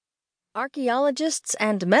Archaeologists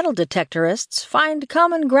and Metal Detectorists Find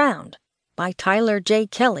Common Ground by Tyler J.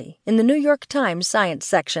 Kelley in the New York Times Science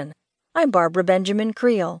section. I'm Barbara Benjamin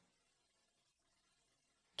Creel.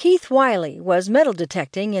 Keith Wiley was metal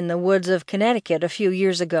detecting in the woods of Connecticut a few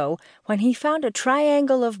years ago when he found a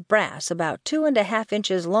triangle of brass about 2½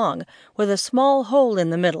 inches long with a small hole in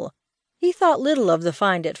the middle. He thought little of the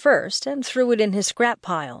find at first and threw it in his scrap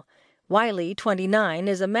pile. Wiley, 29,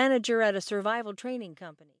 is a manager at a survival training company.